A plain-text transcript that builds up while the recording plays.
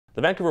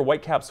The Vancouver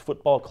Whitecaps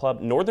Football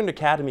Club Northern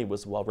Academy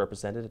was well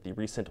represented at the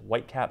recent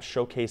Whitecaps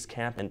Showcase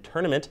Camp and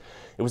Tournament.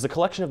 It was a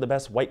collection of the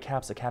best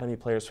Whitecaps Academy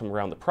players from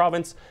around the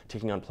province,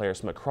 taking on players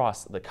from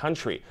across the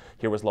country.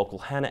 Here was local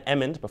Hannah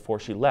Emmond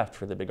before she left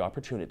for the big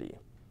opportunity.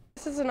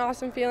 This is an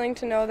awesome feeling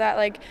to know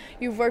that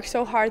you've worked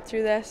so hard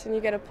through this and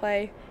you get to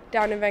play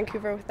down in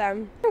Vancouver with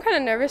them. I'm kind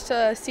of nervous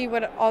to see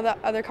what all the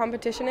other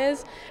competition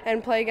is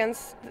and play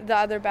against the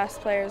other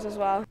best players as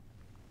well.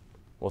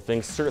 Well,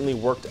 things certainly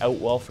worked out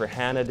well for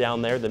Hannah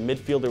down there. The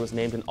midfielder was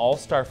named an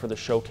all-star for the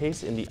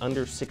showcase in the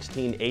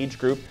under-16 age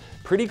group.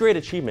 Pretty great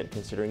achievement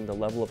considering the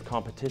level of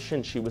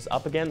competition she was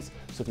up against.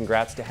 So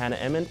congrats to Hannah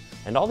Emmond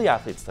and all the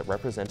athletes that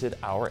represented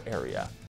our area.